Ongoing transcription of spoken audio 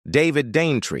David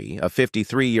Daintree, a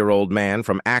 53-year-old man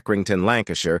from Accrington,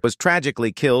 Lancashire, was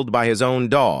tragically killed by his own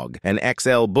dog, an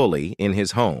XL bully, in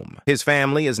his home. His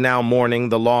family is now mourning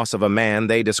the loss of a man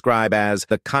they describe as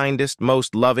the kindest,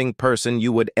 most loving person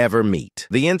you would ever meet.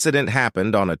 The incident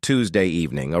happened on a Tuesday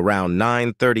evening around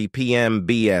 9:30 p.m.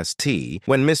 BST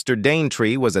when Mr.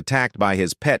 Daintree was attacked by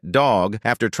his pet dog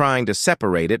after trying to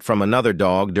separate it from another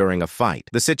dog during a fight.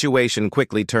 The situation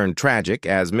quickly turned tragic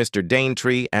as Mr.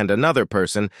 Daintree and another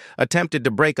person attempted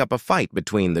to break up a fight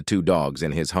between the two dogs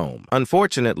in his home.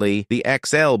 Unfortunately, the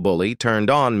XL bully turned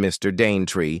on Mr.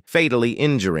 Daintree, fatally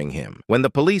injuring him. When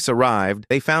the police arrived,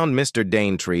 they found Mr.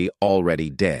 Daintree already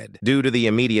dead. Due to the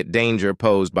immediate danger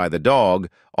posed by the dog,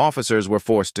 officers were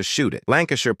forced to shoot it.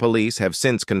 Lancashire police have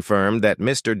since confirmed that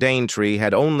Mr. Daintree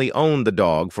had only owned the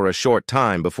dog for a short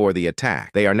time before the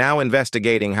attack. They are now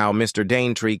investigating how Mr.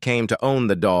 Daintree came to own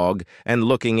the dog and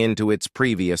looking into its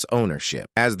previous ownership.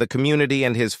 As the community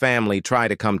and his family try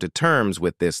to come to terms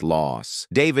with this loss,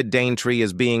 David Daintree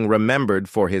is being remembered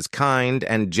for his kind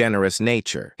and generous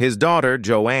nature. His daughter,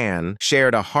 Joanne,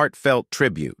 shared a heartfelt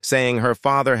tribute, saying her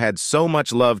father had so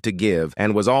much love to give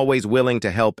and was always willing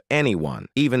to help anyone,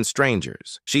 even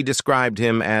strangers. She described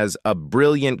him as a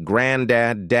brilliant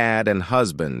granddad, dad, and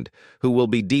husband who will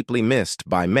be deeply missed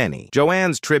by many.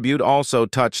 Joanne's tribute also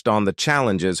touched on the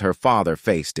challenges her father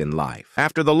faced in life.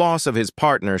 After the loss of his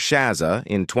partner, Shazza,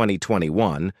 in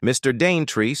 2021, Mr.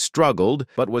 Daintree struggled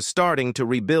but was starting to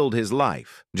rebuild his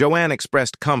life. Joanne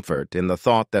expressed comfort in the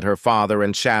thought that her father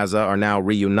and Shazza are now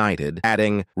reunited,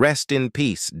 adding, "Rest in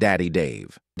peace, Daddy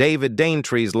Dave." David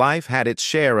Daintree's life had its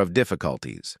share of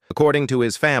difficulties. According to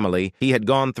his family, he had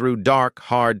gone through dark,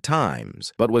 hard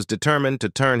times, but was determined to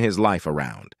turn his life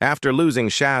around. After losing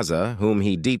Shazza, whom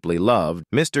he deeply loved,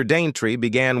 Mr. Daintree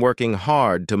began working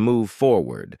hard to move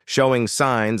forward, showing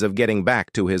signs of getting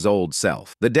back to his old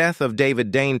self. The death of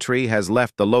David Daintree has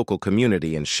left the local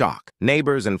community in shock.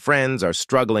 Neighbors and friends are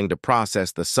struggling to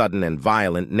process the sudden and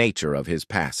violent nature of his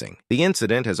passing. The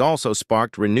incident has also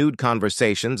sparked renewed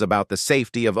conversations about the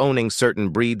safety of owning certain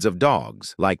breeds of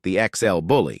dogs, like the XL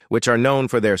bully, which are known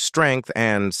for their strength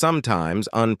and sometimes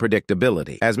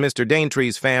unpredictability. As Mr.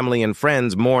 Daintree's family and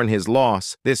friends mourn his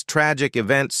loss, this tragic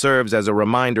event serves as a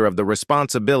reminder of the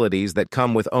responsibilities that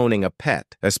come with owning a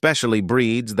pet, especially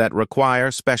breeds that require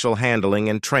special handling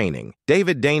and training.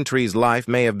 David Daintree's life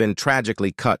may have been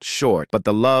tragically cut short, but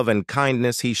the love and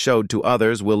kindness he showed to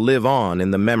others will live on in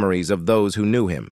the memories of those who knew him.